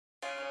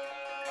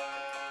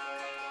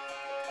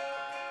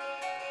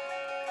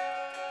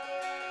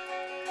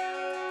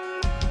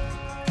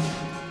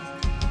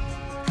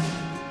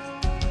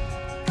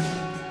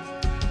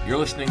You're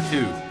listening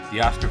to the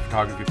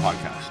Astrophotography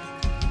Podcast,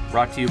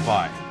 brought to you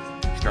by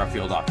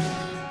Starfield Optics.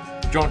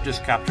 Don't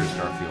just capture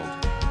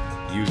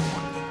Starfield, use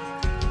one.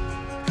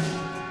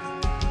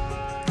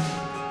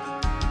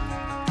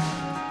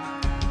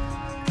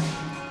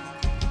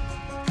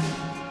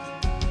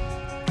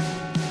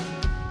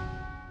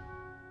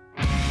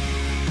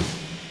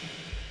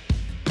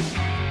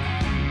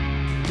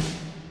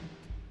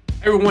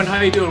 Hey everyone,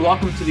 how you doing?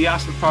 Welcome to the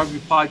Astrophotography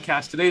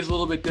Podcast. Today's a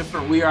little bit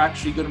different. We are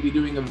actually going to be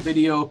doing a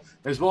video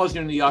as well as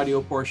doing the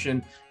audio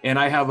portion, and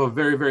I have a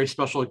very, very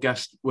special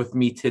guest with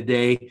me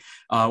today.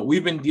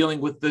 We've been dealing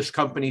with this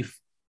company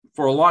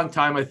for a long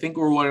time. I think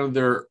we're one of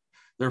their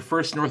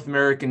first North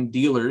American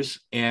dealers,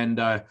 and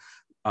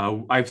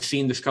I've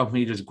seen this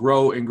company just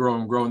grow and grow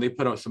and grow, and they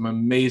put out some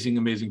amazing,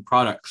 amazing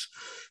products.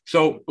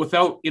 So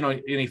without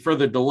any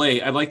further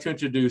delay, I'd like to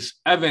introduce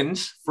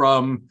Evans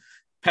from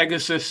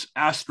Pegasus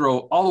Astro,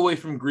 all the way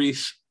from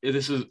Greece.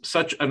 This is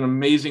such an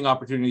amazing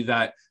opportunity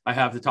that I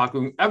have to talk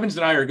with him. Evans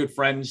and I are good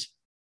friends.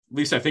 At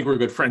least I think we're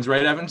good friends,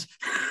 right, Evans?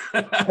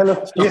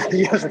 Hello.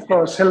 Yes, of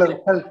course. Hello,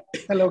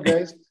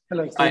 guys.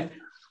 Hello.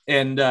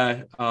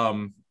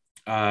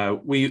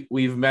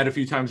 We've met a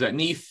few times at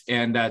NEAF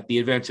and at the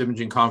Advanced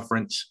Imaging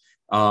Conference,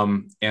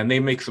 and they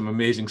make some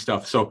amazing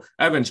stuff. So,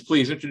 Evans,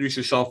 please introduce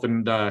yourself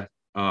and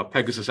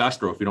Pegasus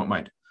Astro, if you don't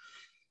mind.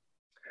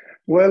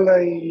 Well,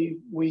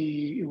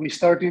 we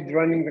started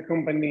running the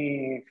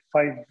company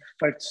five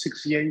to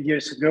 6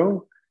 years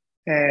ago,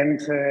 and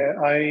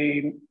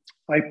I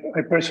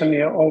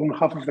personally own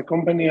half of the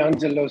company.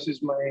 Angelos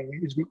is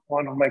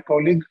one of my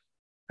colleagues,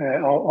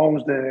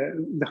 owns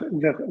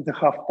the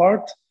half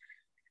part,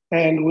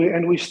 and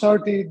we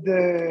started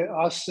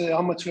as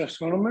amateur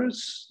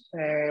astronomers.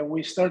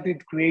 We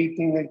started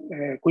creating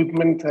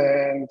equipment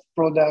and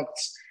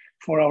products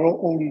for our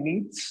own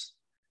needs.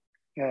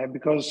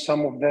 Because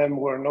some of them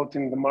were not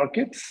in the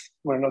market.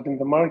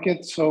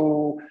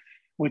 So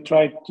we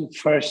tried to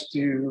first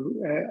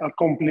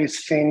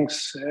accomplish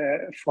things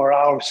for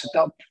our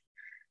setup.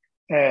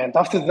 And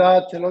after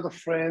that, a lot of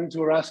friends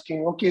were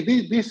asking, okay,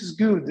 this is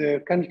good.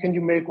 Can you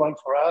make one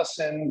for us?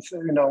 And,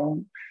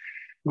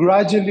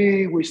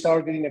 gradually we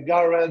started in a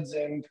garage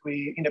and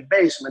in a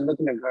basement, not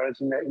in a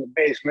garage, in a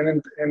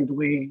basement. And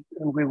we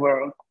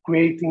were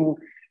creating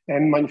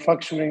and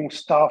manufacturing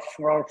stuff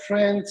for our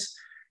friends.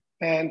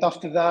 And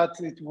after that,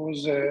 it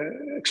was the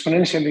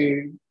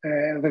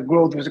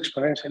growth was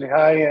exponentially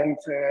high. And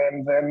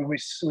then we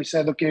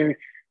said, okay,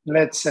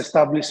 let's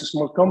establish a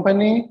small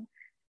company.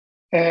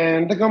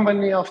 And the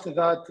company after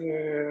that,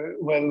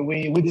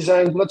 we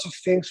designed lots of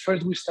things.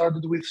 First, we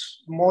started with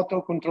motor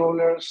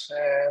controllers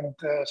and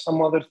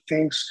some other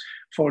things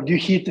for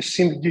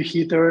synth dew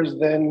heaters.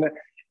 Then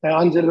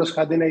Angelos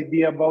had an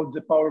idea about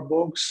the power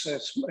box, a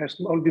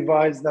small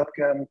device that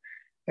can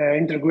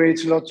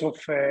integrates lots of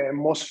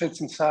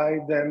MOSFETs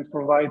inside and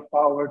provide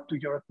power to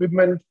your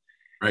equipment.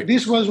 Right.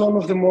 This was one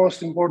of the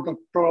most important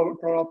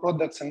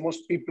products, and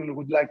most people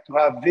would like to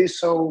have this.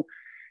 So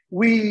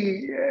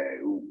we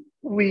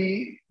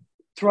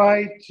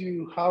tried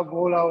to have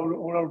all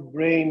our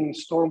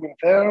brainstorming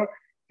there,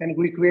 and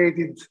we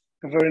created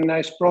a very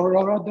nice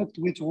product,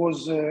 which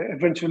was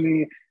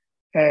eventually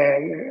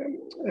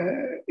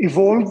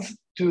evolved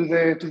to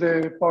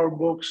the power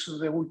box,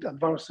 the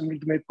advanced and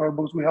ultimate power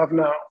box we have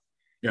now.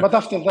 Yeah. But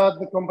after that,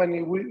 the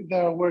company,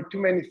 there were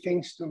too many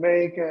things to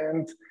make,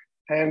 and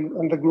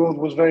the growth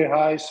was very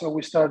high. So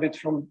we started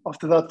from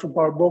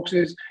power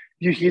boxes,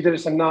 dew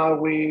heaters, and now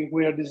we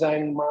are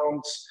designing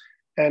mounts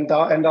and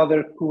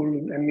other cool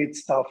and neat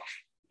stuff.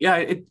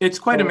 Yeah, it's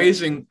quite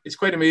amazing. It's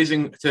quite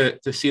amazing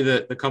to see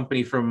the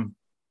company from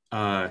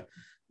the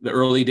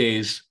early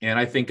days. And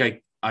I think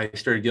I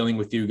started dealing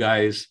with you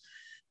guys.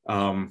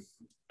 I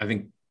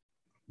think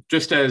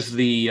just as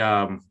the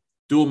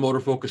dual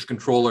motor focus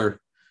controller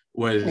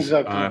was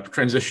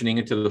transitioning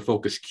into the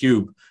Focus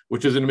Cube,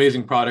 which is an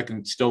amazing product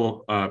and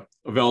still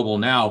available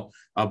now,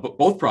 but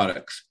both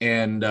products.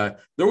 And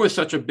there was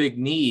such a big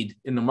need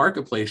in the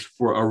marketplace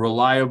for a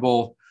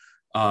reliable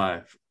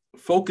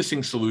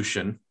focusing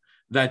solution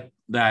that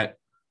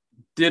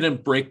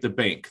didn't break the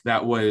bank,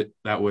 that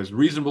was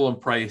reasonable in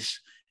price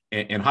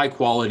and high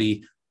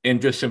quality and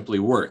just simply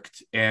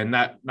worked. And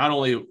that not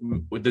only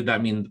did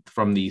that mean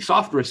from the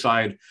software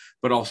side,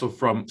 but also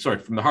from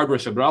the hardware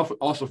side, but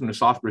also from the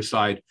software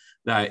side,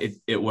 that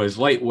it was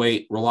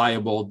lightweight,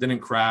 reliable, didn't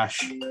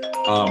crash.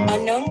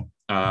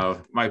 My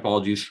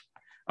apologies.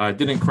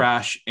 Didn't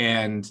crash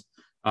and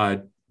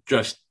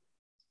just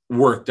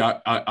worked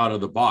out of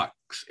the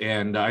box.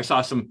 And I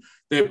saw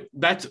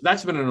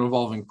that's been an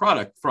evolving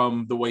product,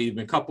 from the way you've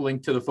been coupling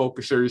to the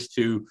focusers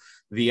to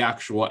the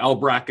actual L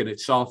bracket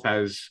itself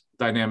has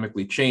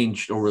dynamically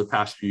changed over the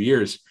past few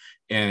years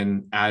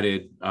and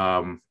added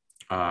a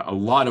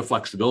lot of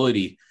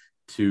flexibility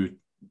to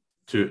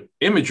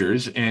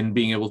imagers and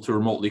being able to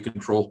remotely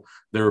control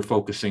their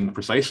focusing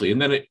precisely.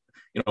 And then it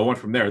went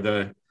from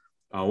there.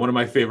 One of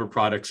my favorite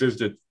products is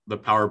the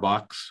Power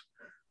Box.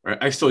 Right?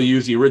 I still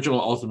use the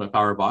original Ultimate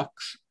Power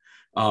Box.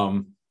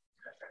 And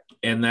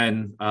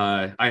then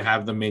I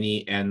have the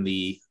Mini and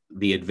the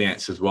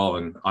Advance as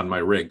well on my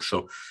rig.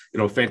 So,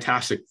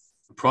 fantastic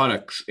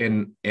products.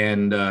 And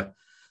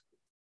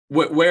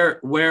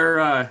where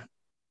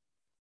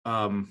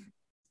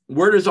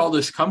does all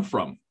this come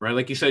from, right?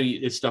 Like you said,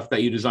 it's stuff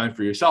that you design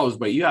for yourselves,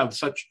 but you have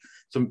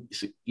some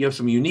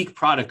unique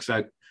products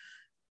that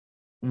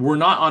were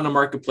not on the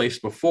marketplace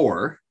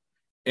before,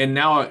 and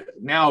now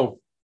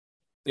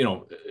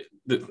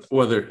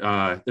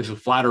whether this is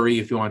flattery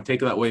if you want to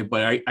take it that way,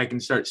 but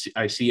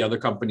I see other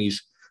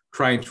companies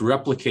trying to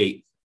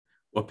replicate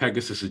what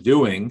Pegasus is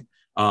doing,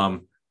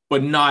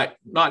 but not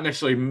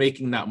necessarily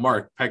making that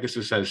mark.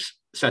 Pegasus has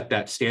set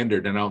that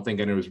standard, and I don't think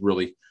anyone's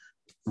really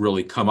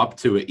come up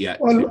to it yet.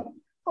 Well,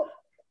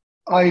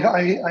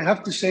 I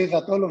have to say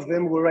that all of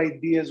them were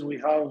ideas we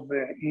have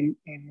in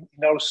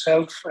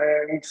ourselves,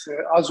 and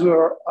as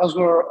we're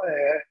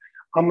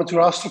amateur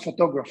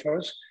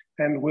astrophotographers,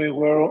 and we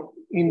were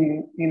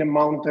in a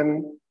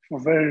mountain for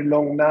very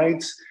long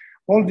nights,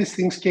 all these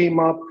things came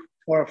up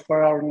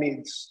for our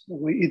needs.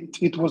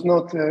 It was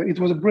not it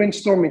was a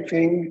brainstorming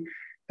thing,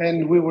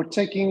 and we were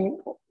taking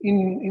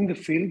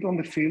on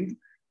the field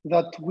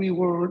that we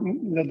were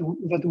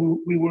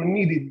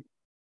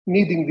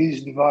needing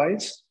this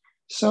device.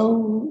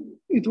 So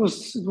it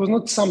was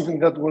not something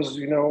that was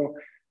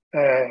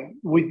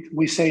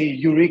we say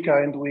eureka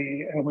and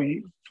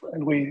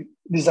we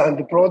designed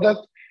the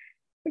product.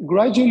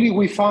 Gradually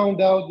we found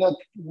out that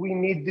we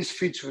need these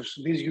features,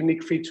 these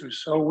unique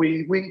features. So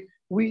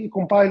we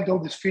compiled all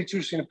these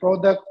features in a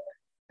product,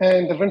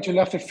 and eventually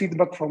after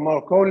feedback from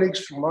our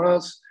colleagues, from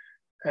us,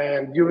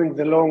 and during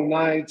the long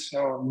nights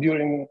or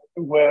during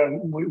where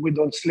we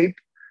don't sleep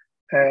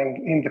and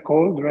in the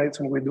cold, right,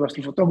 when we do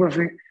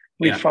astrophotography,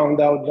 we found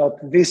out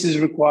that this is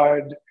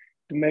required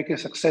to make a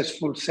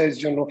successful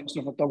session of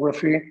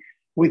astrophotography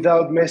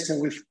without messing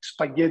with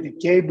spaghetti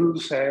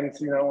cables and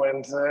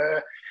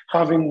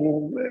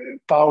having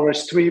power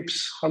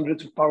strips,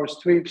 hundreds of power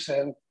strips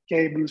and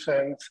cables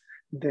and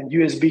then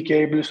USB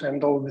cables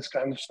and all this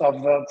kind of stuff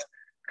that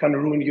can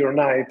ruin your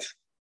night.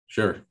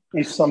 Sure.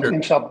 If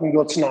something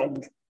got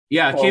snagged.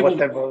 Yeah,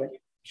 whatever.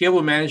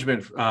 Cable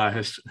management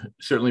has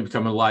certainly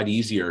become a lot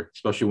easier,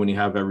 especially when you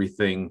have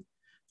everything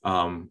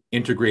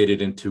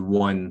integrated into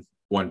one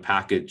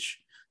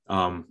package,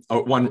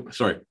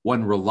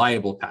 one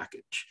reliable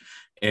package.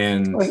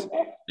 And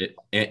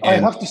I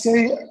have to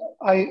say,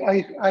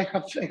 I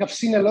have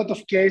seen a lot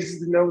of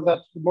cases,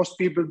 that most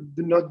people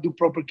do not do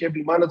proper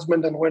cable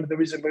management, and when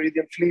there is a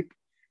meridian flip,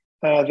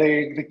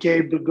 the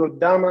cable got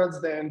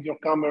damaged, and your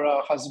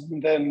camera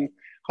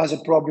has a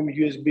problem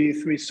USB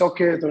 3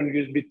 socket or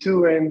USB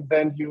 2, and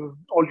then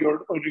all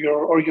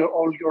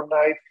your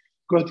night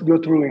got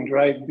ruined,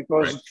 right?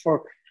 Because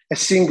for a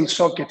single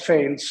socket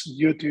fails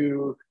due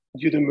to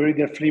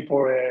meridian flip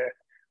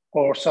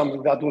or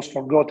something that was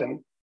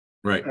forgotten,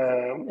 right?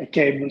 A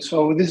cable.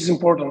 So this is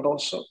important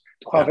also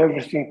to have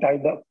everything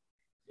tied up.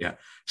 Yeah.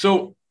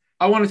 So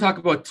I want to talk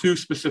about two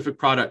specific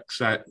products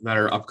that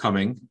are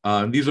upcoming.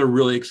 These are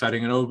really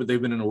exciting. I know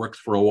they've been in the works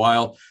for a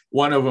while.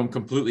 One of them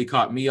completely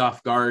caught me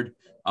off guard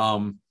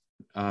when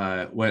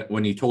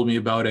you told me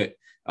about it.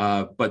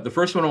 But the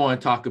first one I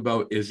want to talk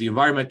about is the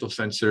environmental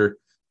sensor,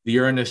 the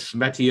Uranus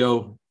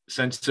Meteo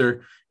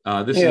sensor.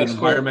 This is an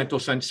environmental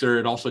sensor.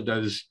 It also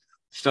does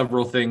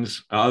several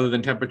things other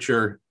than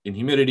temperature and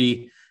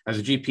humidity. As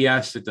a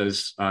GPS, it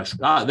does.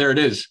 There it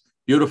is.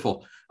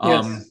 Beautiful.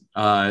 Yes.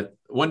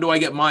 When do I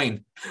get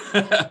mine?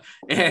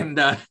 And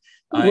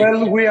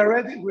we are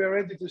ready. We are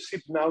ready to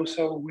ship now.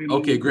 So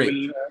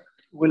great.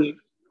 We'll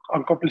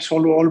accomplish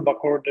all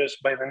back orders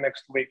by the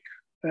next week.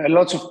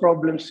 Lots of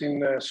problems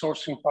in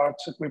sourcing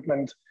parts,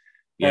 equipment,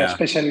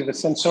 especially the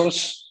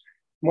sensors.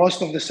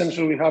 Most of the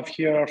sensors we have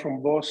here are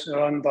from Bosch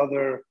and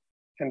other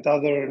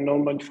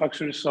known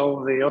manufacturers.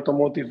 So the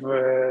automotive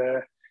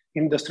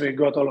industry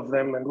got all of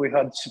them, and we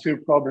had severe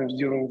problems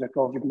during the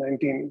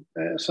COVID-19.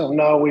 So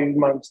now we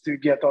managed to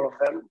get all of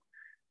them,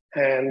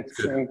 and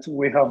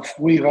we have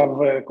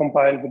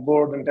compiled the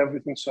board and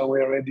everything. So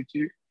we are ready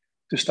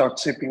to start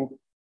shipping.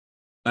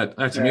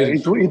 That's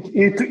amazing.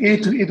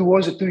 It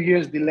was a 2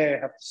 years delay, I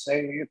have to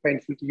say, a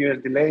painful 2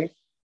 years delay,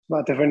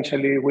 but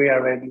eventually we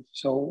are ready.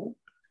 So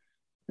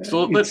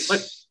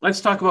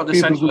let's talk about the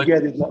sensor. People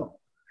get it now.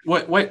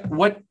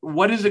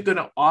 What is it going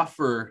to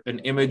offer an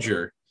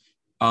imager?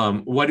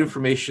 What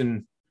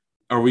information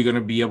are we going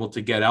to be able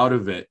to get out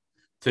of it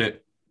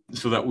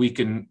so that we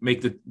can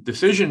make the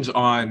decisions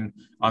on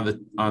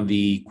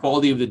the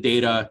quality of the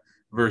data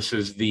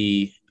versus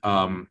the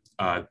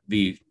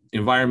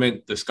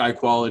environment, the sky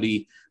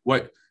quality?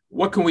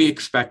 What can we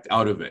expect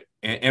out of it,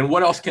 and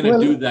what else can it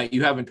do that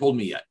you haven't told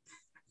me yet?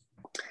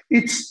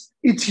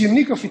 It's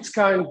unique of its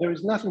kind. There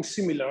is nothing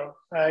similar.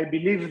 I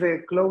believe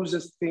the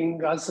closest thing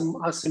as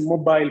a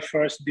mobile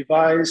first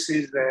device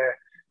is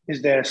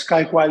the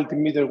sky quality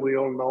meter we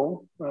all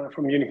know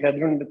from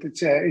Unihedron, but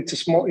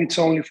it's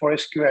only for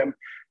SQM.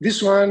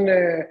 This one,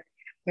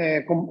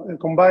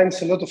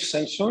 combines a lot of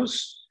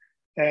sensors,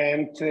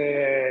 and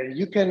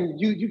you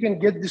can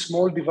get this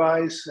small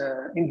device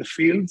in the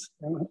field,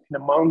 in a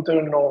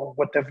mountain or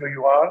whatever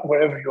you are,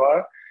 wherever you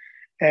are,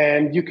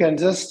 and you can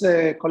just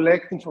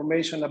collect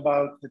information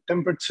about the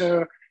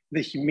temperature,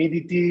 the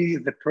humidity,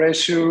 the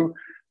pressure,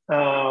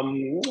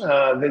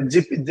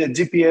 the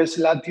GPS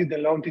latitude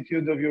and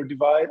longitude of your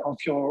device, of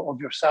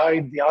your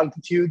site, the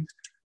altitude.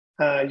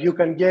 You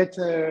can get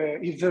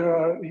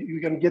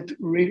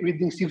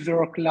readings if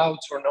there are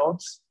clouds or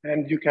not,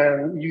 and you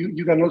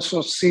can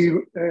also see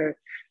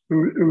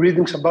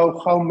readings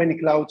about how many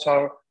clouds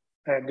are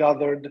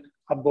gathered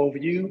above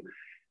you.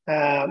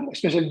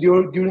 Especially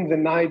during the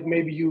night,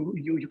 maybe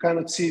you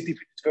cannot see it if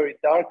it's very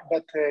dark,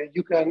 but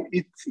you can.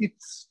 It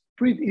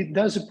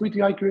does a pretty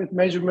accurate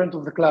measurement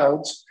of the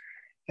clouds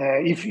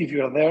if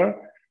you're there.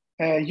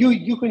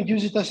 You can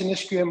use it as an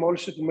SQM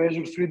also to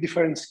measure three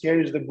different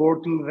scales: the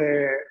Bortle,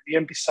 the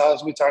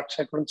MPSAS, which are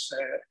seconds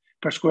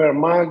per square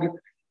mag,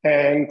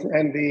 and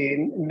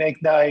the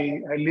naked eye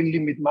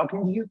limit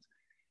magnitude.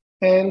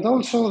 And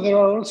also there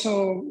are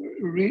also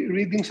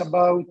readings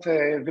about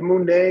the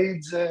moon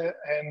age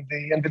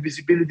and the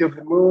visibility of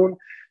the moon,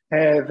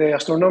 the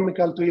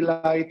astronomical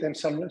twilight and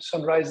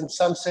sunrise and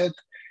sunset,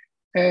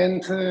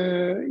 and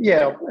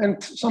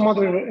and some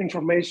other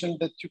information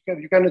that you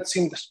cannot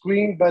see in the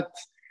screen, but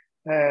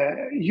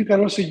you can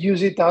also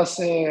use it as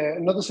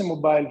not as a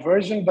mobile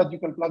version, but you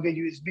can plug a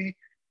USB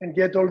and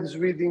get all this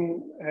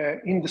reading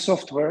in the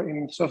software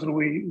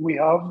we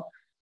have.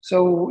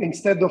 So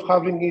instead of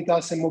having it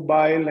as a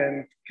mobile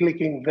and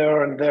clicking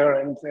there and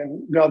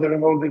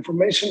gathering all the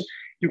information,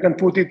 you can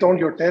put it on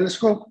your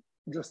telescope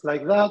just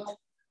like that,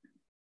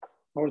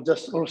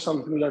 or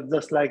something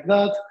just like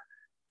that,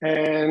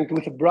 and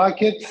with a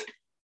bracket.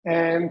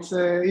 And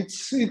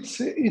it's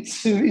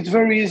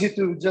very easy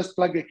to just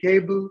plug a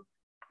cable,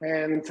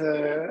 and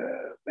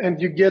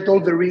you get all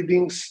the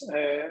readings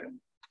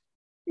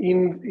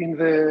in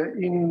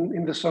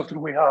the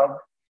software we have.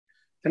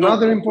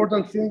 Another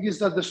important thing is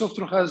that the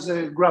software has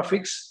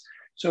graphics,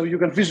 so you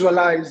can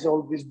visualize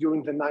all this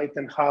during the night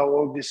and how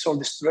all this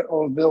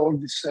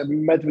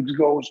metrics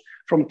goes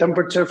from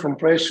temperature, from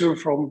pressure,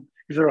 from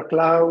if there are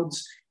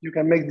clouds. You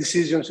can make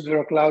decisions if there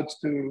are clouds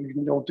to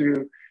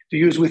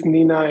use with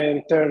Nina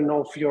and turn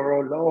off your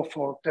all off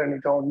or turn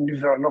it on if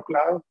there are no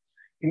clouds.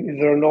 If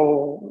there are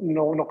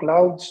no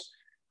clouds.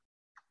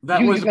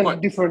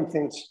 Different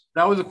things.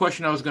 That was a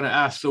question I was going to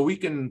ask. So we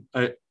can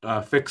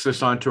fix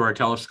this onto our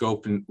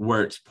telescope and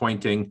where it's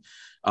pointing,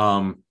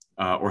 or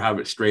have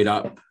it straight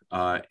up,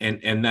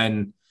 and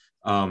then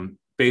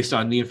based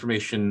on the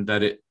information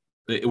that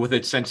with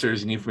its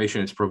sensors and the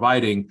information it's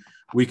providing,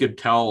 we could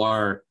tell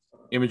our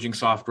imaging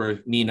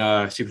software,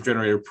 Nina, Super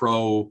Generator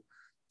Pro,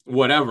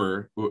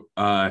 whatever.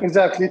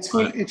 Exactly,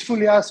 it's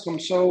fully ASCOM.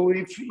 So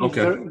if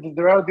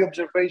there are the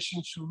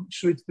observation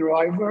suite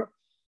driver.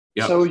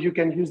 Yep. So you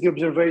can use the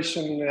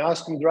observation,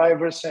 ASCOM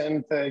drivers,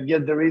 and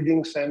get the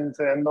readings and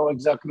know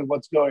exactly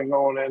what's going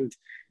on, and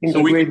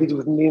integrate it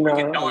with Nina,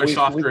 with the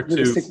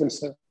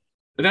sequencer.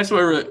 And that's why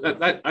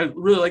I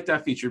really like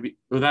that feature,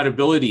 or that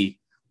ability,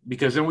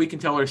 because then we can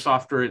tell our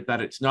software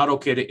that it's not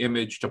okay to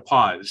image to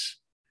pause,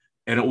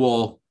 and it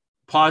will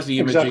pause the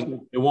imaging. Exactly.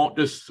 It won't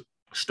just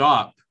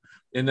stop.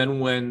 And then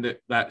when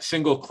that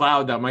single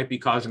cloud that might be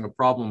causing a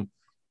problem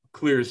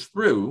clears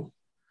through,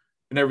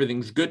 and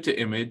everything's good to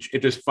image,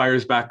 it just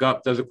fires back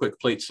up, does a quick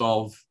plate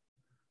solve,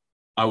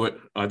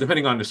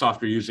 depending on the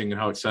software you're using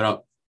and how it's set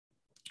up,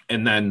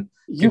 and then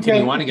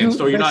continue on again.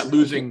 So you're not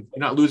losing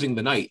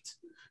the night,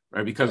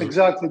 right? Because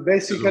exactly,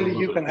 basically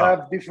you can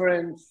have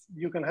different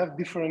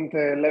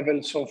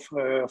levels of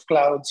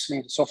clouds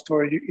in the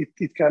software.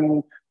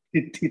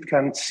 It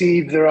can see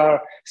if there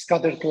are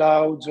scattered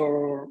clouds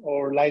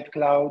or light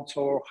clouds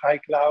or high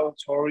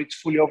clouds, or it's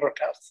fully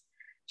overcast.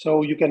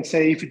 So you can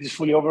say if it is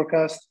fully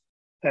overcast,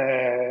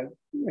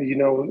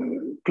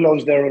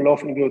 close the roll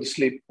off and go to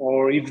sleep.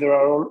 Or if there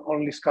are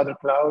only scattered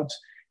clouds,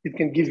 it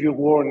can give you a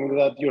warning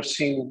that your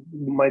scene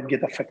might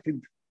get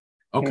affected.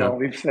 Okay.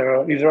 If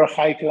there are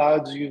high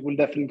clouds, you will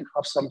definitely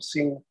have some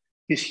scene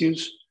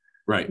issues.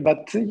 Right.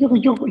 But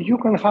you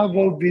can have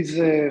all these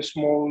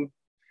small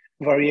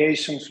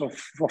variations of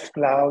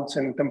clouds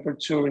and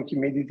temperature and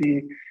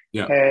humidity.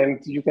 Yeah.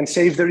 And you can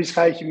say if there is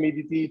high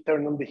humidity,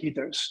 turn on the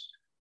heaters.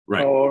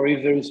 Right. Or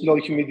if there is low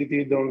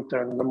humidity, don't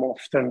turn them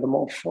off. Turn them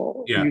off.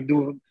 Or you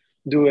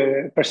do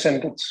a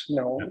percentage.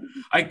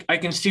 I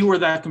can see where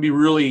that can be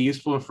really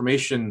useful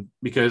information,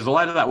 because a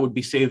lot of that would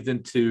be saved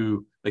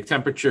into like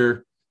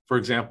temperature, for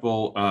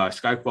example,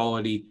 sky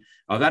quality.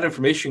 That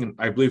information,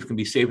 I believe, can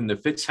be saved in the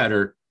FITS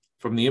header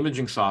from the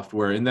imaging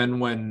software. And then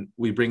when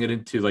we bring it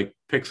into like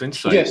Pix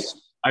Insight, yes,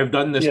 I've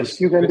done this.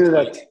 Yes, you can do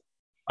that.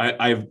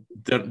 I've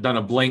done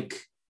a blink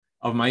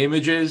of my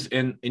images,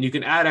 and you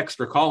can add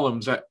extra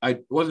columns. I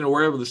wasn't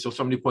aware of this, so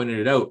somebody pointed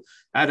it out.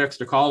 Add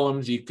extra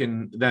columns. You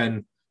can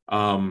then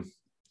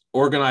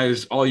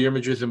organize all your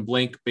images in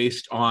Blink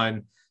based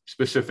on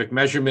specific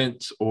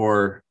measurements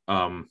or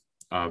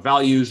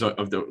values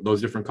of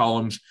those different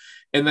columns.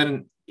 And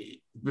then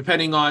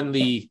depending on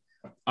the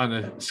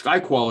the sky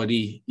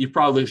quality, you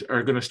probably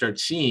are going to start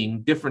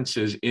seeing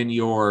differences in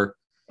your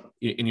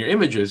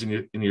images,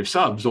 in your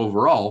subs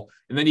overall,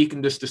 and then you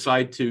can just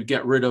decide to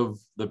get rid of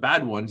the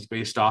bad ones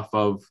based off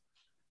of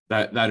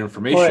that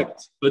information.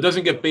 Correct. So it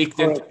doesn't get baked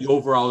Correct. into the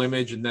overall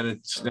image, and then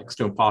it's next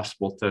to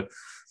impossible to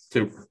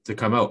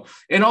come out.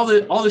 And all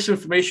this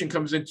information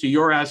comes into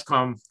your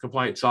ASCOM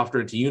compliant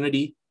software, into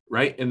Unity,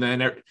 right? And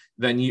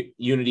then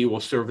Unity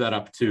will serve that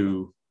up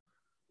to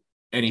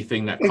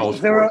anything that calls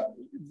for it.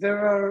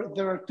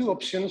 There are two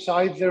options.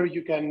 Either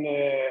you can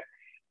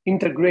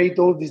integrate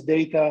all this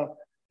data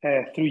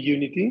through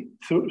Unity,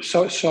 through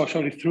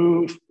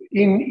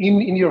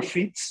in your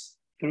feeds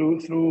through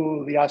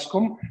the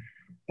ASCOM,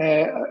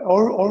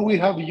 or we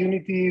have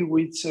Unity,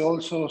 which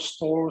also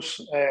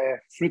stores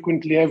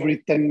frequently every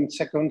 10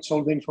 seconds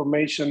all the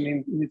information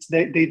in its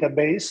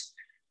database.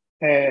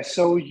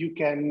 So you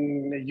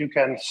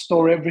can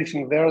store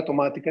everything there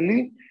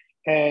automatically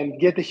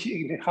and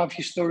have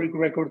historic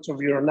records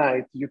of your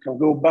night. You can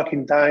go back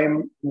in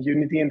time in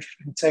Unity and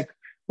check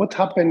what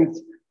happened,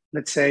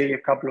 let's say, a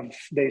couple of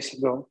days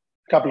ago,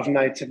 a couple of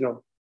nights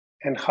ago,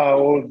 and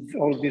how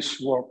all this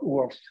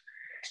worked.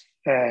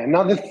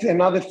 Another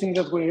thing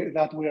that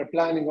we are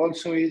planning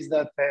also is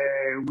that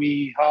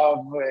we are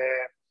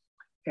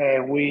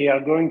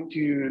going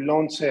to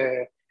launch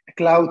a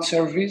cloud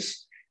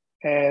service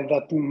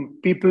that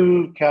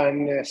people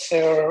can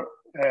share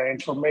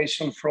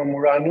information from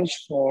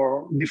Uranus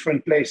for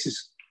different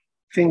places.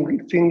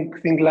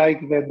 Think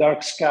like the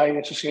dark sky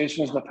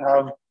associations that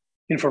have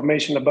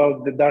information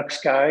about the dark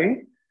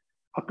sky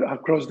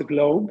across the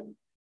globe.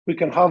 We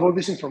can have all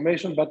this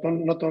information, but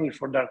not only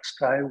for dark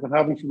sky. We can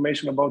have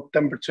information about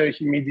temperature,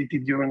 humidity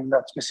during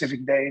that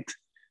specific date,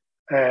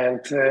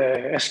 and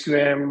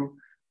SQM,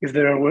 if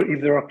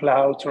there are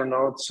clouds or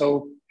not.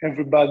 So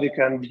everybody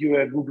can view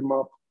a Google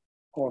map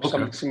or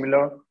something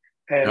similar,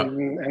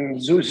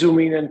 and zoom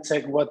in and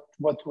check what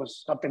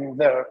was happening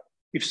there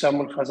if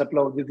someone has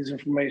uploaded this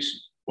information.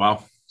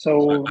 Wow.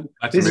 So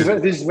this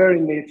is very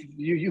neat.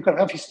 You can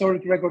have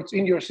historic records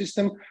in your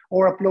system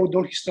or upload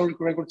all historic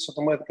records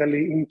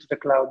automatically into the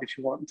cloud if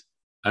you want.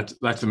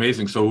 That's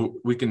amazing. So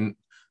we can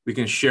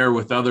share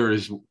with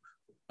others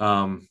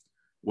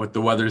what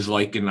the weather's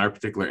like in our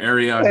particular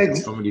area.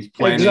 Somebody's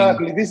planning.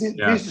 Exactly. This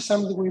is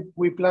something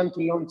we plan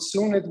to launch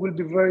soon. It will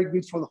be very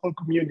good for the whole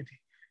community.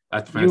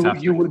 That's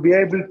fantastic. You will be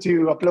able to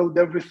upload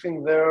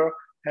everything there,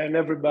 and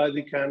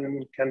everybody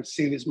can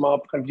see this map,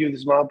 can view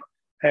this map,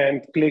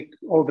 and click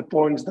all the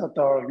points that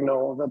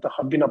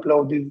have been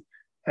uploaded,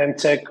 and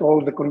check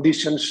all the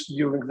conditions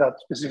during that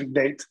specific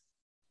date.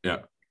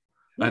 Yeah.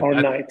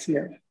 Night.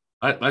 Yeah.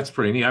 That's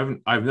pretty neat.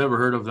 I've never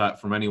heard of that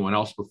from anyone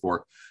else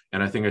before,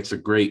 and I think it's a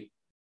great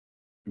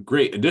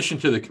addition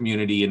to the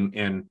community. And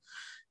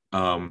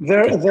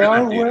there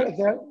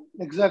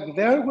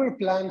were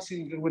plans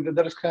with the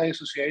Dark Sky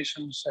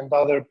associations and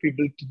other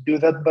people to do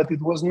that, but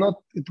it was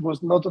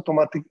not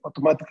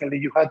automatically.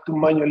 You had to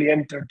manually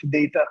enter the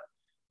data.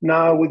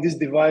 Now with this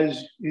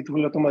device, it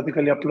will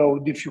automatically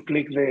upload if you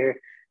click the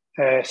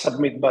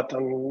submit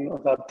button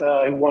that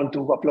I want to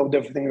upload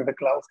everything in the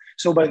cloud.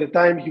 So by the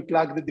time you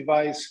plug the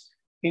device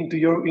into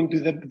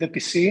the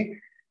PC,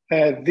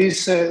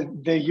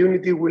 the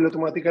Unity will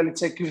automatically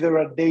check if there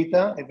are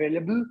data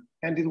available,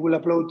 and it will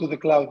upload to the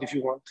cloud if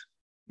you want.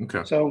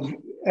 Okay. So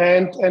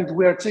and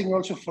we are checking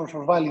also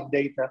for valid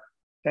data.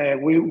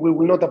 We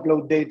will not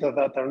upload data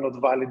that are not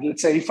valid.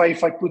 Let's say if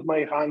I put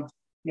my hand,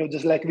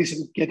 just like this,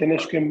 and get an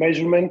SQM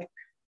measurement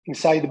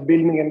inside the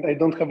building, and I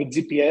don't have a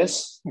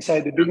GPS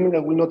inside the building, I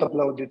will not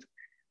upload it.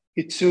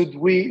 It should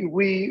we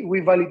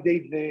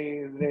validate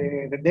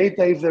the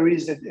data if there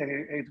is a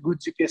good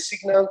GPS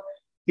signal,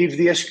 if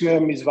the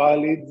SQM is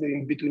valid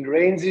in between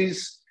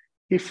ranges,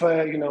 if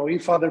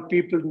other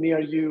people near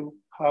you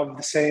have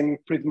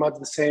pretty much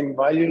the same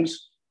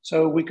values,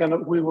 so we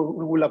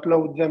will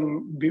upload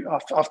them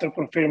after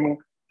confirming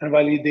and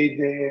validate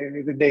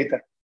the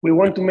data. We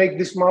want to make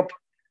this map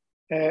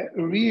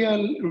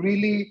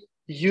really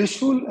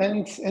useful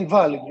and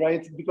valid,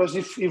 right? Because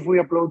if we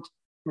upload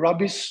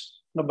rubbish,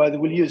 nobody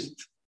will use it.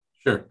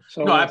 Sure.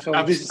 So,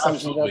 this is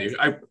absolutely.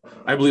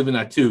 I believe in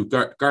that too.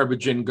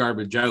 Garbage in,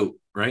 garbage out,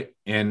 right?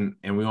 And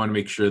we want to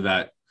make sure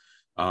that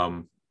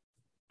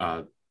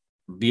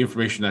the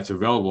information that's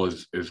available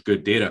is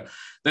good data.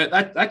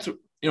 That's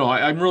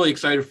I'm really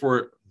excited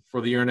for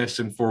the Uranus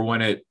and for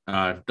when it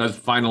does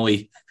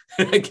finally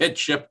get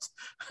shipped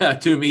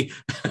to me.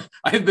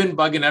 I've been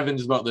bugging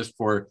Evans about this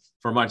for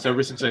months,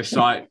 ever since I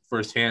saw it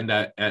firsthand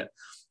at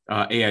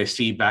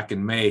AIC back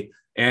in May.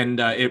 And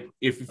if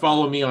you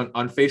follow me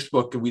on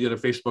Facebook, and we did a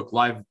Facebook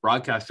live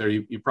broadcast there,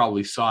 you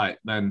probably saw it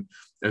then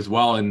as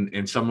well,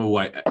 and some of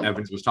what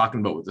Evans was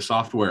talking about with the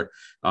software,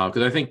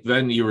 because I think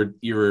then you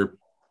were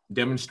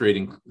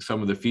demonstrating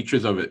some of the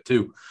features of it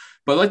too.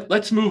 But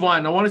let's move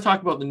on. I want to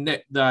talk about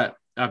the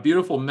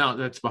beautiful mount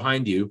that's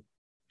behind you.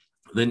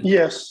 The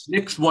Yes.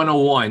 Nix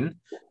 101.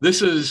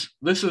 This is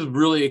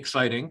really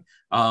exciting.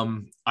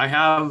 I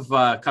have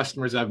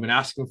customers that have been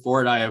asking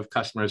for it. I have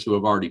customers who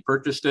have already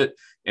purchased it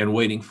and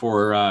waiting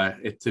for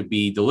it to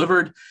be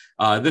delivered.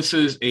 This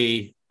is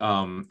a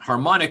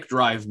harmonic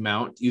drive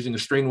mount using a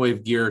strain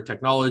wave gear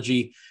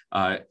technology.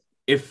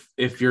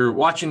 If you're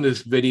watching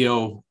this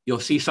video, you'll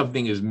see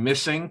something is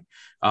missing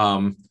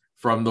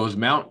from those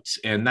mounts,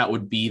 and that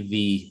would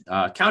be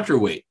the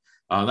counterweight.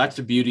 That's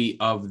the beauty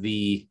of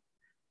the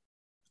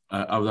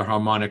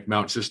harmonic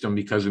mount system,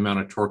 because of the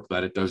amount of torque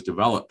that it does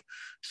develop.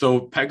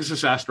 So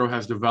Pegasus Astro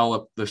has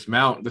developed this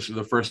mount. This is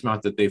the first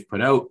mount that they've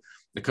put out.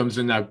 It comes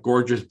in that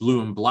gorgeous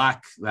blue and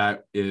black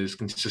that is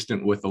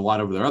consistent with a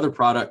lot of their other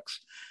products.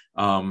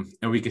 And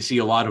we can see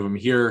a lot of them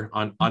here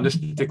on this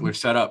particular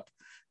setup.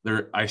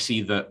 There, I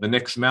see the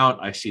Nix mount.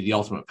 I see the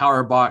Ultimate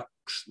Power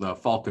Box, the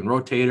Falcon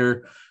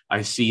Rotator.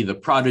 I see the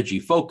Prodigy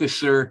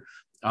Focuser,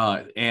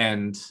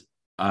 and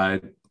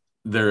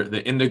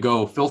the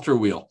Indigo filter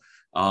wheel.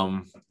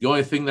 The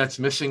only thing that's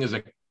missing is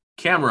a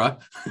camera.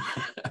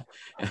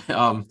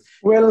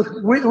 Well,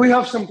 we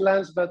have some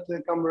plans, but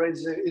the camera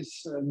is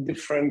a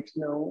different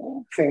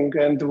thing,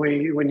 and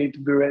we need to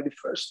be ready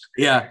first.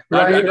 Yeah,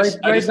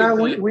 right now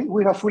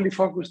we are fully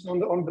focused on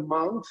the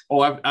mount.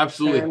 Oh,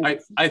 absolutely.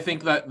 I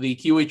think that the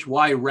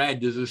QHY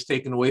red is just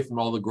taken away from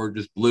all the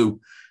gorgeous blue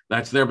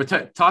that's there.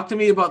 But talk to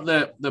me about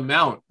the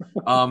mount.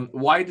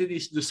 Why did you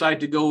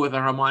decide to go with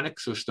a harmonic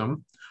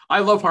system? I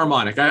love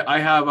harmonic. I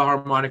have a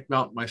harmonic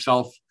mount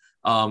myself,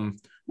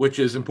 which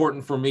is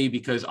important for me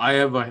because I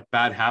have a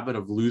bad habit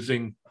of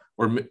losing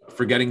or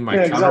forgetting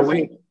my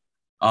counterweight.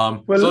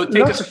 Well, so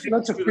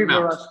lots of people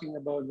are asking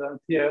about that.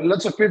 Yeah,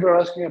 lots of people are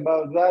asking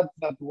about that.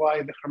 That's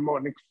why the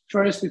harmonic.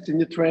 First, it's a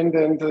new trend,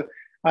 and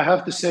I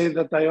have to say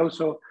that I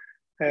also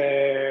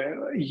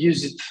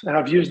use it. I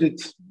have used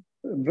it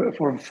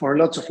for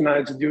lots of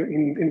nights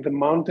in the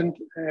mountain,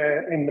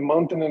 and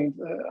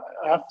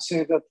I have to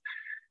say that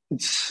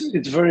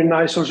it's very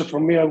nice also for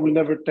me. I will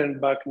never turn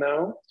back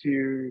now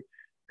to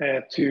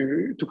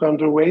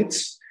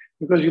counterweights,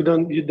 because you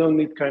don't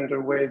need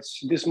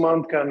counterweights. This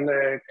mount can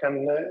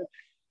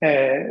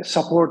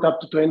support up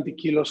to 20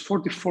 kilos,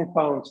 44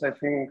 pounds, I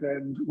think,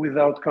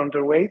 without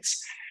counterweights.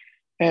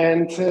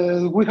 And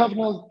we have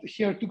now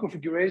here two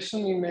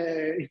configurations in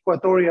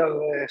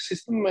equatorial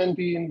system and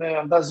in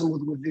the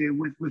azimuth with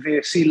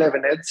the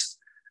C11 heads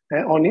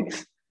on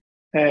it.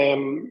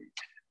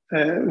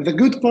 The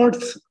good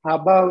part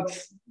about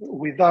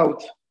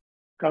without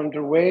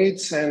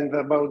counterweights and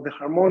about the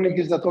harmonic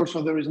is that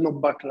also there is no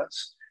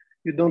backlash.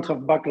 You don't have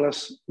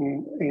backlash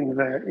in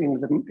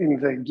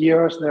the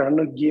gears. There are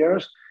no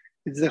gears.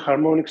 It's the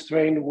harmonic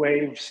strain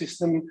wave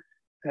system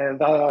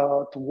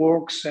that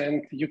works,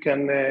 and you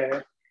can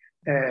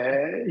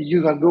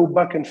go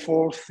back and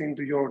forth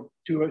into your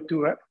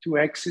two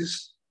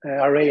axes,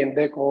 array and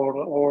deck,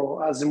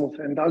 or azimuth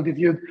and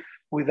altitude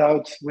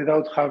without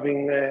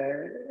having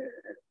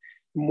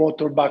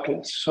motor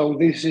backlash. So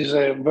this is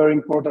a very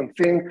important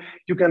thing.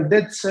 You can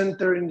dead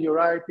center in your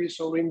eyepiece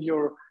or in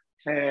your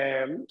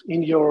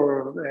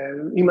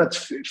image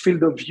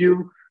field of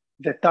view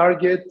the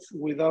target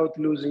without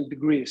losing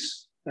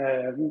degrees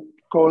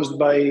caused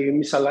by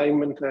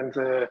misalignment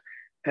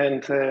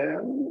and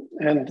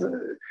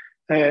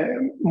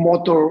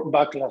motor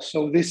backlash.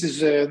 So this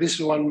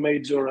is one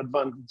major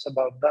advantage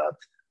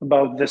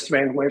about the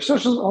strain waves.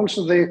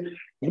 Also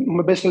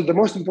basically the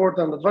most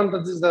important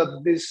advantage is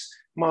that this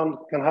mount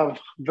can have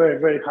very,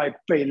 very high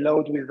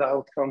payload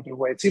without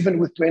counterweights. Even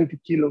with 20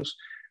 kilos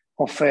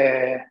of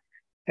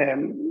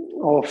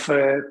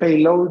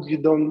payload, you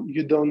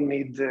don't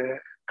need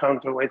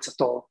counterweights at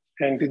all,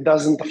 and it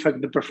doesn't affect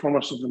the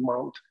performance of the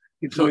mount.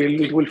 It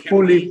will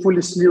fully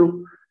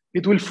slew.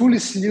 It will fully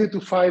slew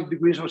to 5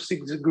 degrees or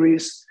 6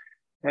 degrees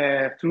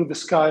through the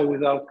sky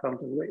without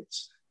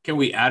counterweights. Can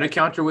we add a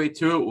counterweight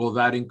to it? Will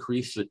that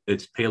increase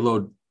its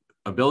payload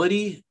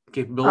capability?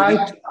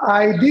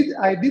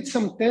 I did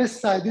some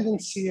tests. I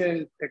didn't see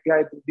a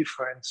guided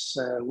difference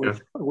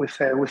with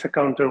a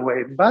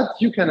counterweight, but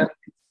you can.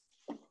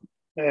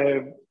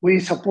 We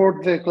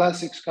support the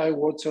classic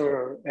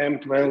Skywatcher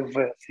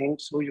M12 thing,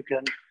 so you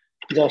can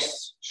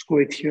just screw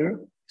it here.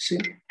 See?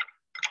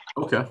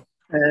 Okay.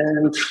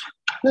 And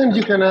then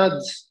you can add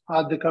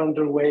the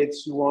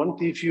counterweights you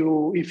want. If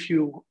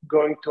you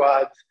going to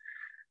add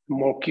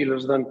more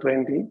kilos than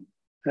 20.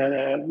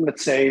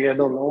 Let's say, I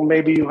don't know,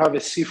 maybe you have a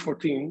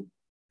C14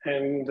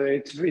 and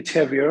it's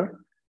heavier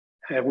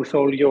with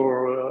all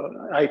your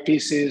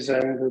eyepieces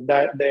and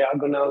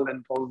diagonal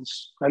and all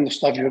this kind of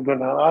stuff you're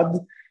gonna add.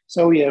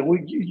 So yeah,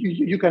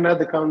 you can add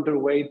the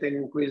counterweight and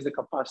increase the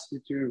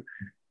capacity to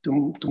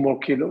more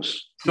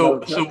kilos.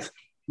 So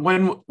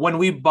when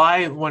we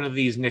buy one of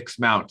these Nix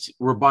mounts,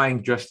 we're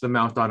buying just the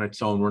mount on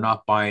its own. We're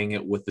not buying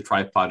it with the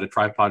tripod. The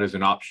tripod is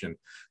an option.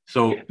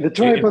 So the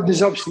tripod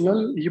is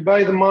optional. You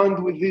buy the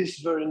mount with this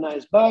very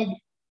nice bag,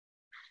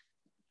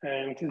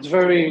 and it's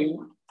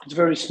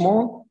very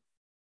small,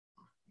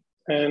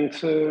 and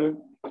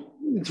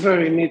it's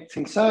very neat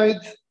inside.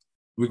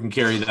 We can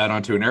carry that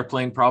onto an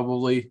airplane,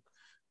 probably.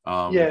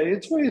 Yeah,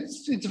 it's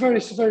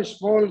very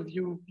small.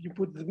 You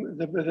put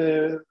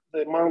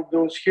the mount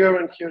goes here,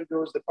 and here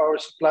goes the power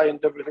supply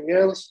and everything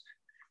else.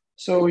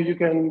 So you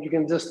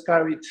can just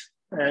carry it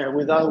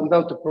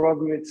without a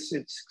problem. It's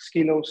 6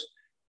 kilos,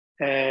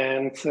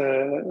 and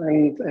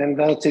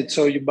that's it.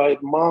 So you buy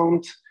the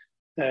mount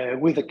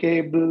with a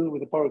cable,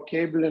 with the power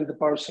cable and the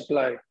power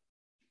supply,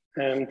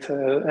 and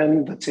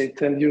that's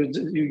it. And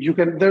you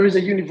can. There is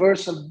a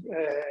universal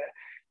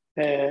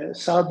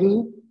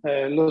saddle,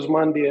 Los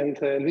Mandi and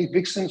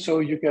Vixen, so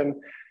you can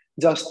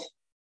just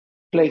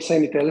place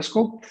any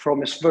telescope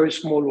from a very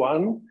small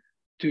one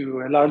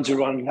to a larger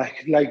one,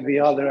 like the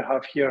other I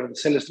have here, the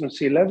Celestron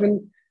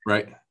C11,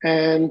 Right.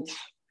 and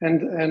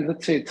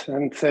that's it.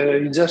 And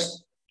you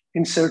just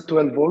insert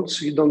 12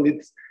 volts. You don't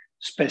need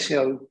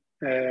special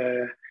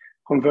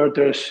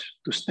converters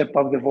to step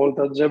up the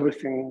voltage.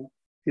 Everything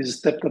is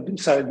stepped up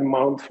inside the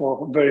mount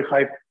for very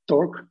high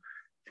torque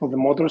for the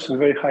motors and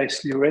very high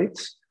slew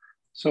rates.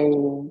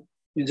 So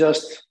you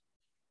just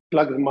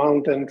plug the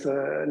mount and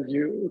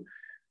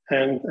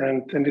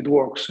it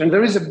works. And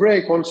there is a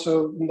brake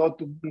also, not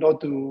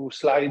to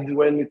slide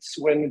when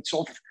it's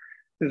off.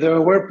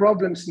 There were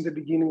problems in the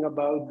beginning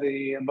about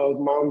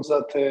mounts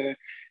that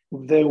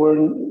they were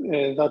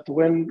that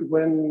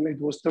when it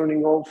was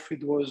turning off,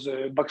 it was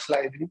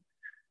backsliding.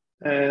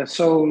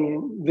 So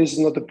this is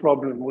not a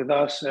problem with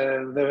us.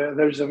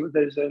 There's an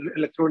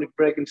electronic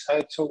brake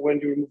inside, so when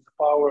you remove the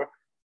power,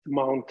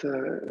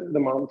 the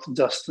mount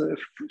just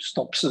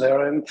stops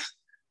there, and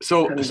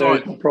there's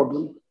no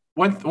problem.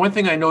 One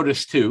thing I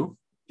noticed too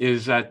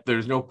is that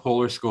there's no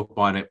polar scope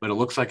on it, but it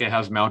looks like it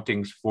has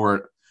mountings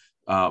for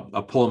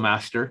a pole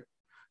master.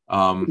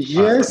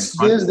 Yes,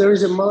 there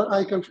is a mount.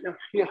 I can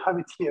have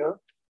it here.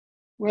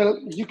 Well,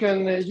 you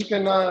can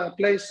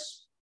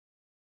place.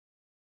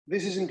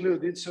 This is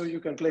included, so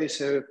you can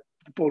place a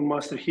pole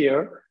master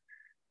here,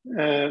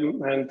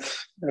 and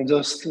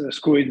just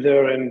screw it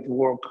there and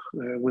work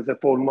with the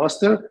pole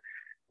master.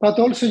 But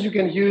also you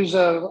can use.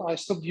 I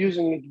stopped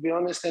using it, to be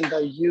honest, and I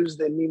use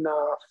the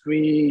Nina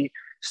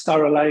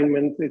 3-star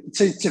alignment.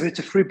 It's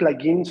a free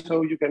plugin,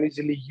 so you can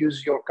easily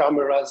use your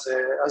camera as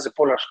a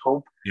polar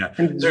scope. Yeah,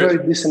 and it's very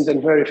decent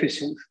and very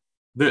efficient.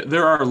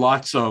 There are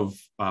lots of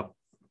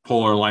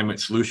polar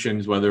alignment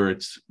solutions, whether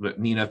it's the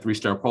Nina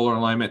 3-star polar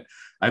alignment.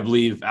 I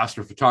believe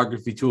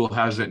Astrophotography Tool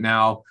has it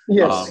now.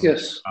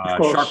 Yes, of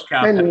course.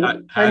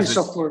 SharpCap has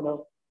software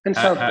now. And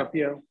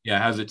SharpCap,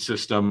 has its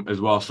system as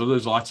well. So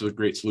there's lots of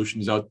great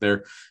solutions out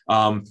there.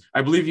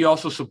 I believe you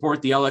also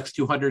support the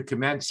LX200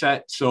 command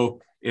set.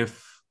 So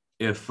if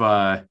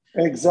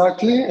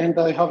exactly, and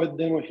I have a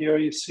demo here.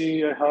 You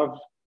see, I have.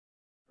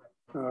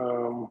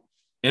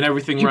 And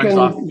everything runs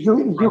off.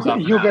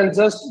 You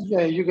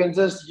can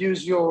just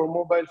use your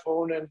mobile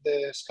phone and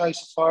the Sky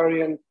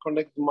Safari and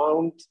connect the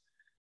mount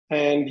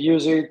and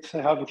use it.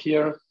 I have it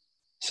here.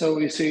 So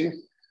you see,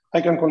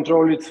 I can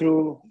control it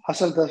through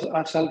Assault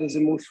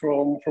Azimuth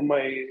from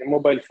my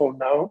mobile phone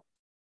now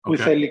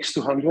with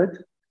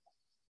LX200.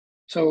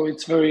 So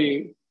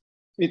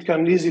it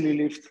can easily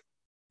lift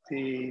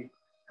the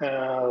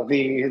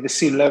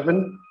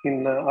C11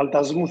 in alt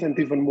azimuth and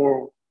even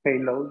more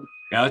payload.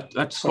 Yeah,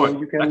 that's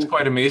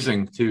quite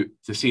amazing to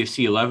see a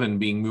C11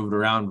 being moved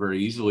around very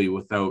easily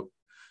without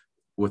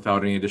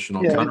any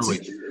additional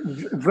counterweight.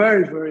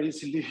 Very, very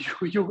easily.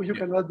 You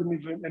can add an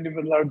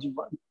even larger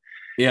one.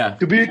 Yeah.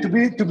 To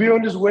be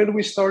honest, when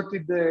we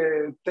started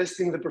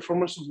testing the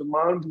performance of the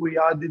mount, we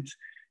added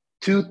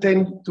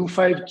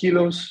 5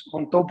 kilos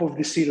on top of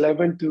the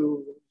C11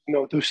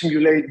 to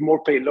simulate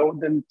more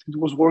payload, and it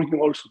was working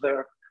also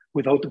there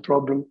without a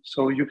problem.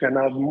 So you can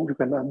add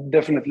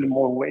definitely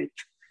more weight.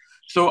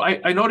 So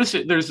I noticed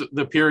that there's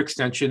the Pure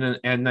extension,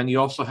 and then you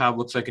also have,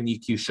 looks like, an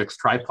EQ6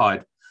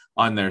 tripod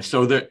on there.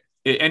 So that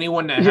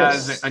anyone that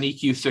has an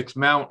EQ6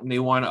 mount and they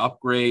want to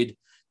upgrade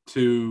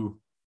to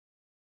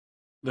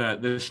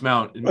this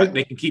mount,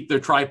 they can keep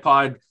their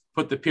tripod,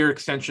 put the Pure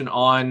extension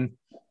on,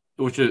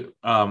 which is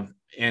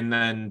and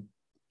then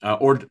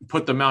or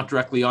put the mount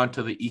directly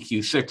onto the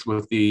EQ6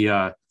 with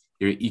the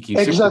your EQ6.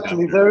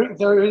 Exactly.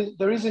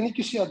 There is an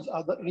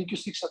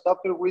EQ6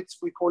 adapter, which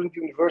we call it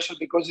universal,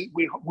 because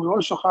we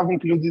also have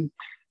included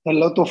a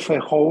lot of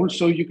holes,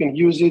 so you can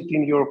use it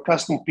in your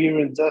custom Peer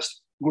and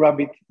just grab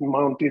it and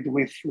mount it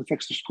with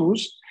extra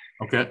screws.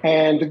 Okay.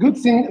 And the good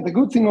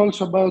thing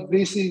also about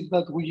this is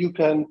that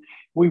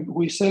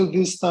we sell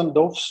these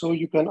standoffs, so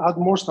you can add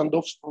more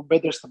standoffs for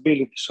better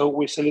stability. So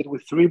we sell it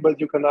with 3, but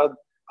you can add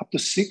up to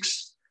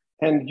 6,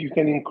 and you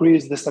can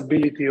increase the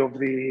stability of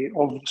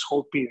this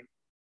whole Peer.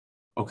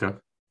 Okay.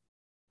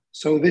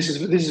 So this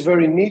is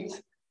very neat,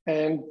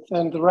 and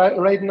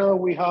right now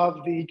we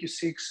have the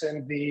EQ6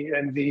 and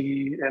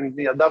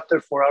the adapter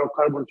for our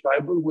carbon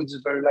tribal, which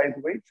is very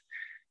lightweight.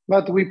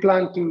 But we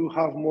plan to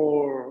have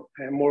more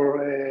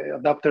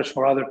adapters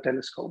for other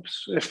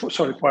telescopes.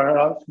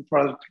 For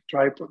other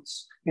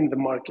tripods in the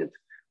market.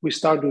 We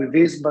start with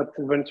this, but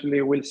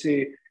eventually we'll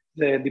see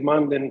the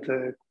demand and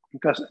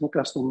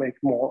custom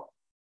make more.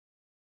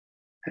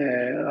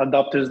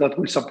 adapters that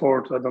will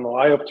support, I don't know,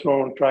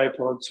 iOptron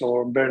tripods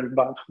or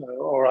Berlbach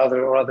or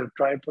other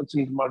tripods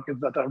in the market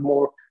that are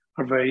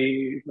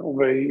very,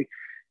 very,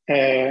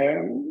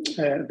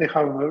 they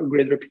have a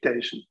great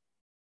reputation.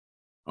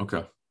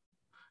 Okay.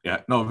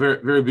 Yeah, no, very,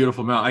 very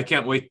beautiful mount. I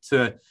can't wait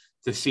to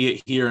see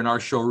it here in our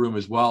showroom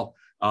as well.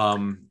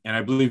 And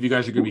I believe you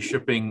guys are going to be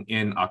shipping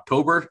in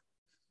October.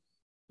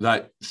 Is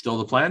that still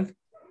the plan?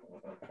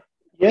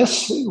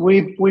 Yes,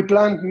 we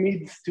planned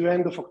mid to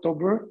end of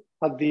October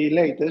at the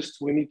latest.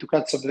 We need to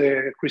catch up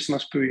the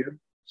Christmas period.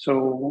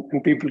 So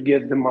when people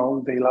get the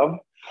mount they love.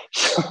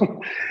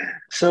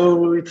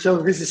 So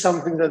this is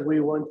something that we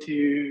want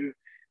to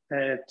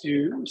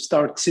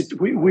start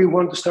shipping. We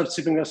want to start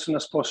shipping as soon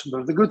as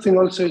possible. The good thing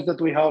also is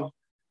that we have,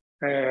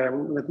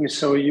 let me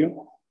show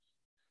you.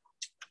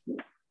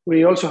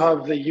 We also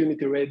have the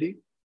Unity ready,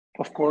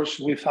 of course,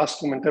 with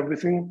Astro and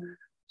everything.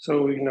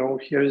 So,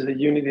 here is the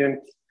Unity, and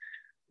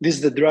this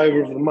is the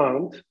driver of the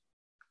mount.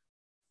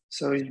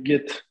 So you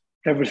get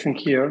everything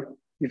here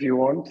if you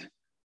want.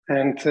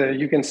 And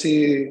you can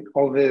see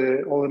all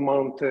the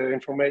mount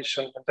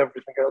information and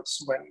everything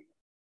else when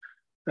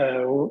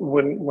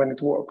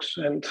it works.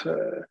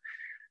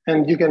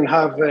 And you can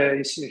have,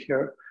 you see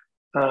here,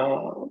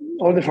 all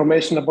the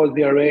information about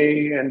the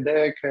array and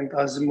deck and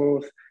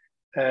azimuth.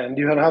 And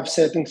you can have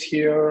settings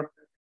here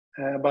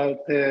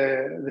about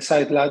the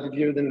site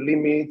latitude and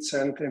limits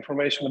and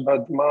information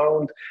about the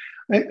mount.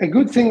 A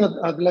good thing that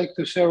I'd like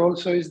to share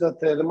also is that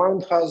the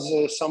mount has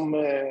some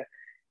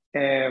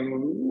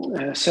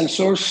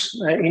sensors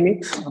in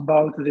it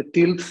about the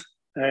tilt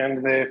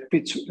and the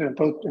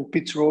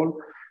pitch roll.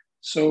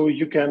 So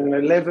you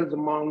can level the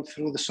mount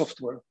through the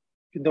software.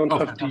 You don't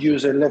have to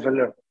use a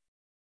leveler.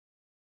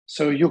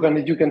 So you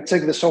can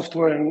check the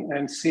software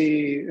and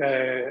see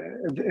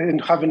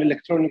and have an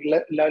electronic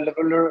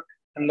leveler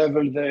and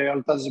level the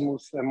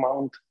alt-azimuth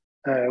mount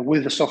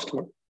with the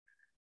software.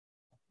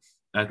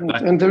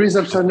 And there is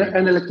also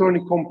an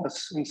electronic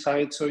compass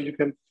inside, so you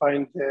can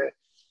find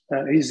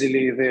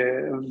easily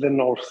the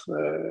north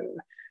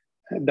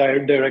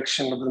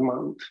direction of the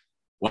mount.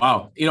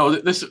 Wow,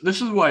 this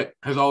is what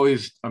has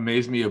always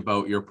amazed me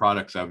about your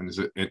products, Evan. Is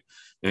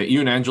you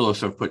and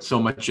Angelos have put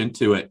so much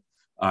into it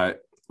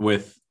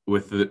with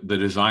the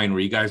design,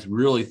 where you guys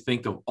really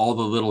think of all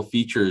the little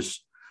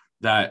features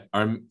that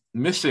are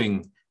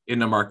missing in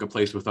the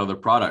marketplace with other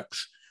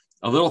products.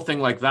 A little thing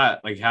like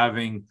that, like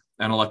having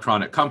an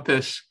electronic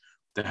compass,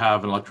 to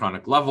have an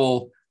electronic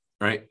level,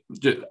 right?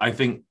 I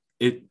think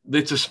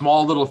it's a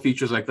small little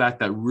features like that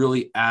that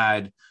really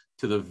add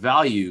to the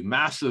value,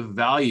 massive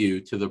value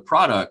to the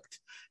product,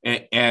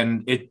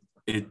 and it's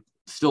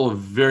still a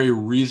very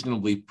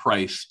reasonably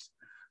priced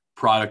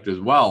product as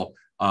well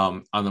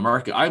on the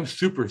market. I'm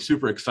super,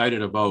 super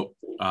excited about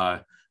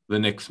the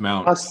Nix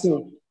mount. Us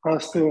too.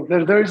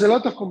 There is a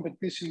lot of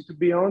competition, to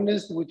be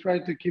honest. We try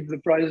to keep the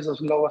prices as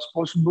low as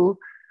possible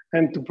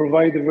and to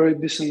provide a very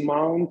decent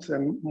mount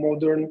and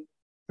modern,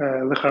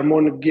 the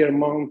harmonic gear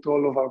mount to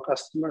all of our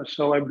customers.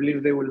 So I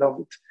believe they will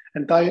love it.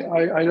 And I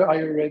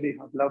already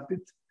have loved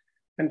it.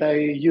 And I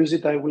use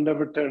it. I will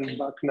never turn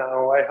back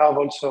now. I have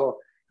also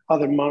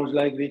other mounts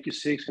like the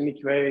EQ6 and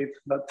EQ8,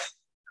 but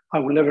I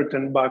will never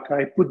turn back.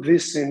 I put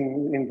this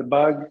in the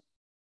bag,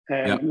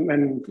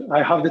 and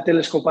I have the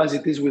telescope as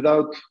it is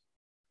without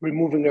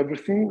removing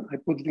everything. I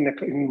put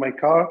it in my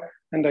car,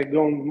 and I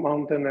go on the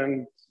mountain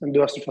and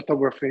do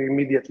astrophotography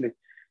immediately.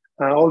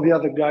 All the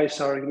other guys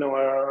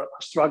are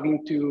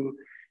struggling to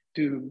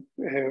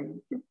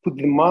put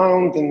the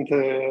mount and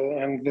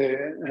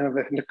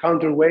the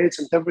counterweights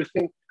and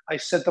everything. I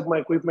set up my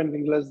equipment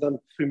in less than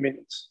 3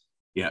 minutes.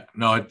 Yeah,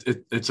 no,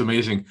 it's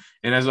amazing.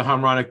 And as a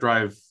harmonic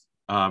drive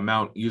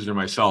mount user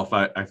myself,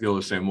 I feel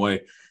the same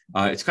way.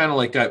 It's kind of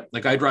like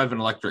I drive an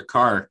electric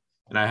car,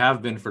 and I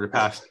have been for the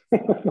past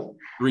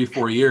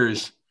 3-4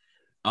 years.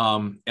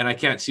 And I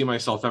can't see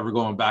myself ever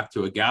going back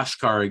to a gas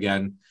car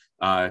again,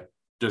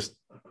 just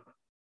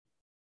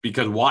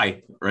because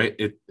why, right?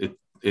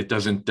 It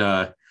doesn't,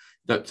 to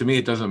me,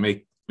 it doesn't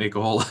make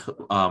a whole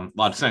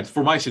lot of sense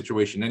for my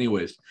situation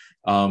anyways.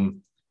 So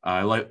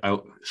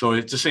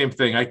it's the same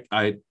thing.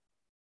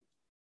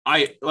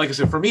 I like I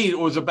said, for me, it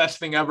was the best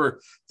thing ever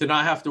to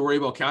not have to worry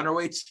about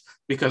counterweights,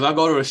 because I'll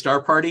go to a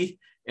star party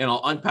and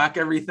I'll unpack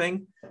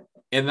everything,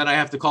 and then I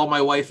have to call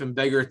my wife and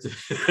beg her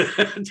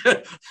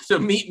to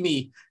meet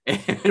me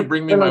and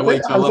bring me my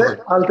weights.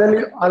 I'll tell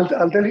you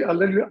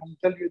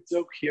a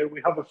joke here.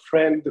 We have a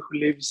friend who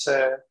lives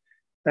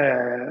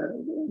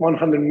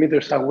 100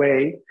 meters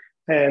away.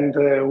 And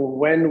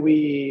when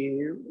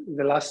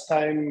the last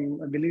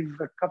time, I believe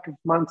a couple of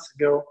months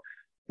ago,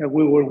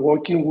 we were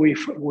walking,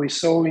 we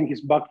saw in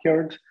his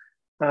backyard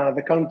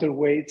the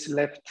counterweights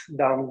left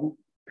down,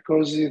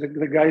 because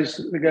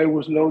the guy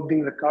was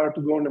loading the car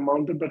to go on the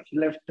mountain, but he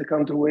left the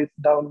counterweight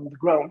down on the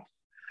ground.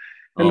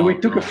 And we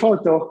took a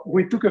photo.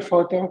 We took a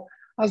photo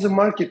as a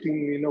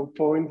marketing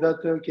point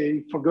that,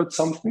 okay, forgot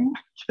something,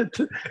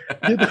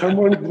 get a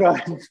harmonic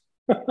drive.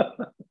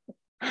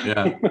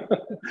 Yeah.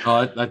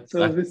 Oh,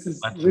 this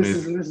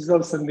is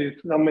also neat.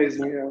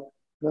 Amazing. Yeah.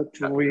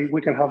 that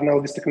we can have now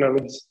this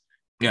technology.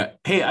 Yeah.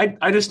 Hey,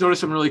 I just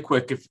noticed something really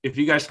quick. If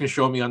you guys can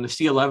show me on the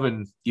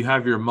C11, you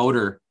have your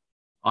motor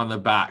on the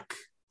back.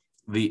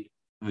 The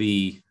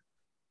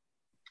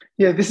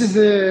Yeah, this is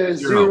the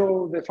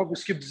zero, the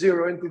focus cube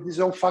zero, and it is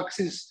off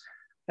axis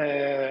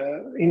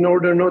in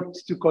order not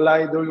to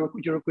collide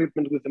your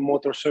equipment with the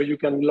motor. So you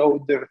can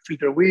load the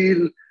filter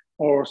wheel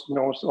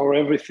or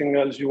everything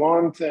else you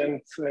want,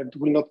 and it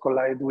will not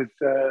collide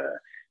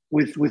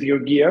with your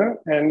gear.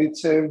 And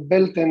it's a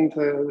belt and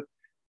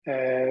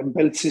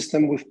belt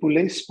system with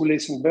pullays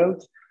and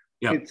belt.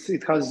 Yep.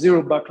 It has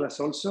zero backlash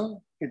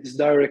also. It's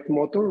direct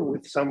motor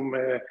with some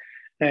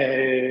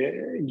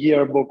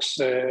gearbox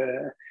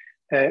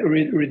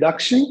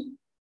reduction.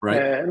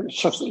 Right.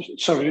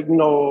 Sorry,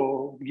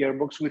 no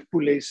gearbox with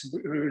pullays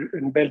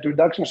and belt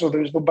reduction, so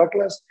there is no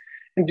backlash.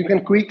 And you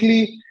can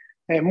quickly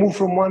move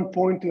from one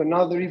point to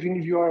another, even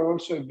if you are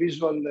also a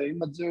visual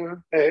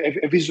imager,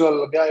 a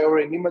visual guy or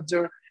an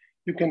imager.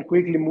 You can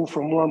quickly move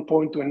from one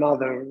point to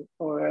another,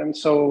 and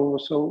so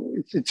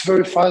it's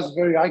very fast,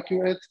 very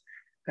accurate,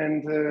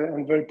 and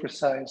very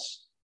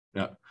precise.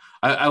 Yeah,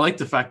 I like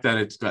the fact that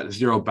it's got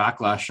zero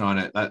backlash on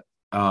it.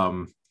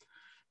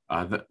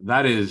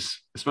 That is,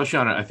 especially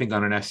on I think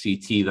on an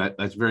SCT,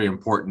 that's very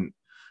important,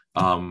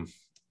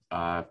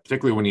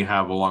 particularly when you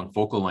have a long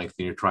focal length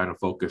and you're trying to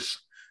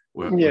focus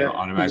with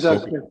automatic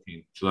focus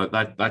routine. So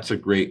that's a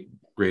great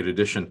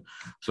addition.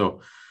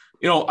 So.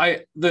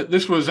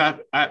 This was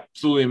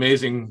absolutely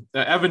amazing.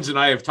 Evans and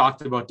I have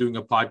talked about doing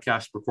a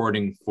podcast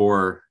recording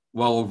for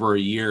well over a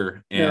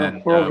year,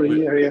 and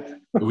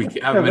we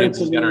haven't been able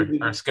to get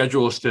our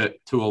schedules to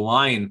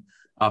align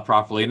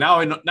properly.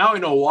 Now I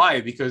know why,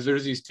 because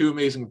there's these two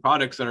amazing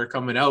products that are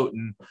coming out,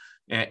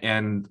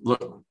 and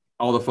look,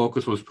 all the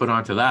focus was put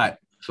onto that.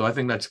 So I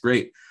think that's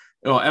great.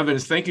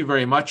 Evans, thank you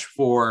very much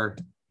for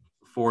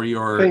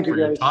your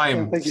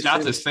time.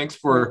 Stathis, thanks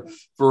for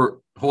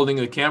holding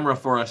the camera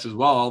for us as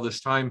well all this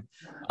time.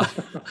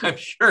 I'm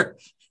sure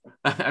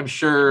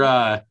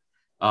the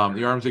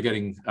arms are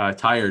getting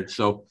tired.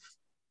 So,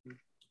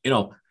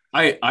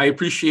 I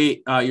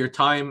appreciate your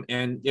time,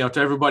 and to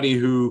everybody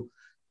who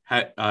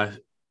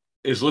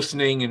is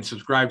listening and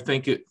subscribed.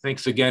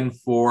 Thanks again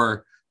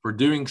for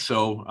doing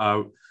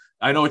so.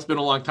 I know it's been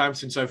a long time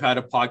since I've had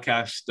a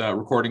podcast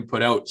recording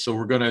put out. So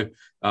we're going to,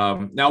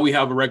 now we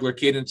have a regular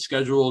cadence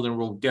scheduled, and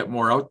we'll get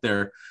more out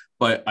there.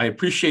 But I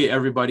appreciate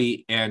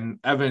everybody. And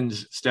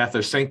Evans,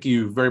 Stathis, thank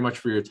you very much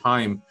for your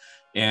time.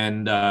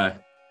 And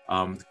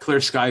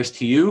clear skies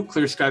to you,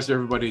 clear skies to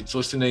everybody that's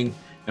listening.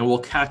 And we'll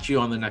catch you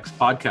on the next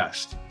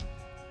podcast.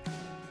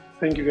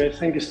 Thank you, guys.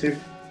 Thank you,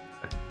 Steve.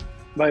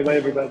 Bye-bye,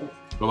 everybody.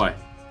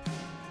 Bye-bye.